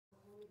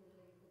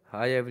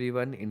Hi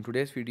everyone, in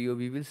today's video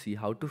we will see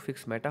how to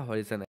fix Meta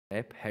Horizon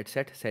app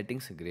headset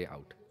settings gray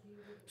out.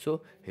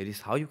 So here is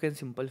how you can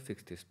simple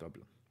fix this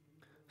problem.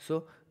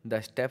 So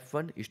the step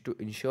 1 is to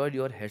ensure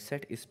your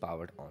headset is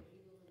powered on.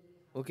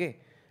 Okay,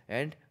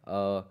 and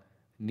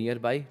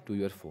nearby to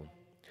your phone.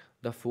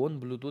 The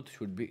phone Bluetooth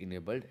should be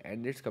enabled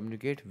and it's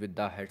communicate with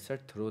the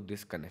headset through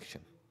this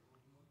connection.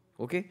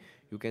 Okay,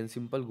 you can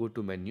simple go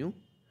to menu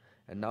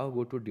and now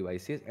go to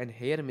devices and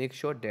here make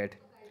sure that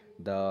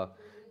the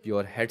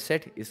your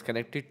headset is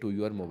connected to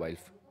your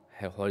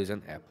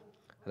Horizon app.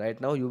 Right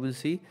now you will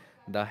see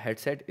the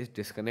headset is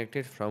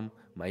disconnected from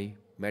my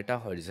Meta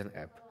Horizon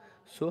app.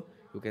 So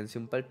you can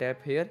simple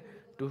tap here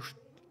to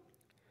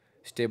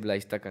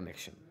stabilize the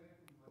connection.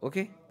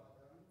 Okay,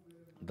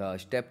 the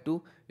step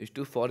 2 is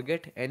to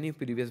forget any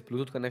previous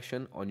Bluetooth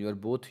connection on your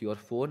both your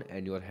phone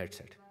and your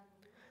headset,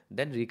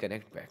 then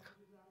reconnect back.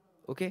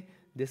 Okay,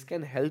 this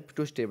can help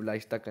to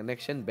stabilize the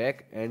connection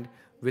back and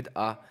with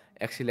a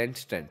excellent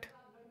strength.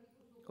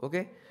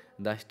 Okay,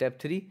 the step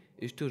 3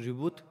 is to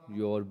reboot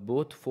your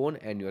both phone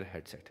and your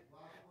headset.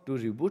 To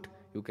reboot,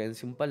 you can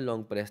simple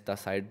long press the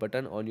side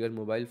button on your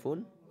mobile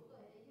phone.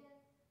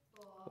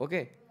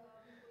 Okay,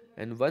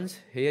 and once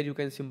here you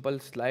can simple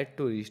slide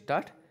to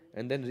restart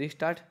and then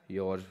restart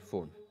your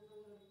phone.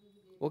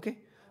 Okay,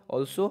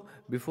 also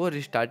before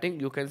restarting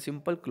you can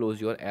simple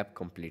close your app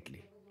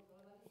completely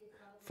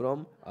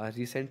from a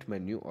recent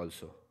menu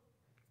also,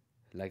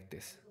 like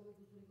this.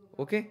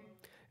 Okay,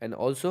 and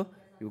also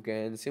you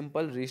can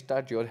simple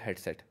restart your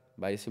headset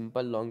by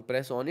simple long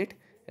press on it,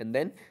 and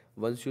then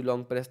once you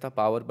long press the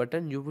power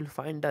button you will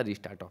find the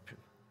restart option.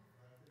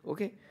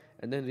 Okay,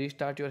 and then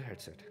restart your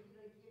headset.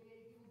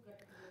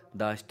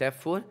 The step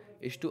 4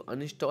 is to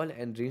uninstall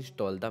and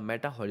reinstall the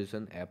Meta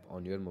Horizon app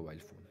on your mobile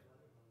phone.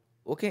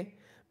 Okay,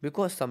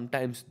 because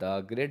sometimes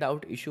the grayed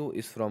out issue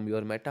is from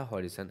your Meta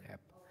Horizon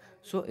app.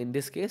 So in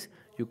this case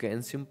you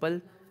can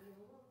simple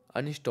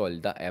uninstall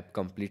the app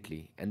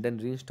completely and then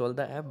reinstall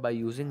the app by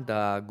using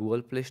the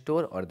Google Play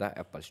Store or the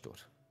Apple Store.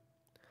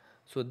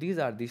 So these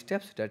are the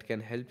steps that can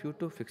help you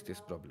to fix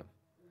this problem.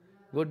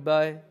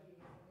 Goodbye.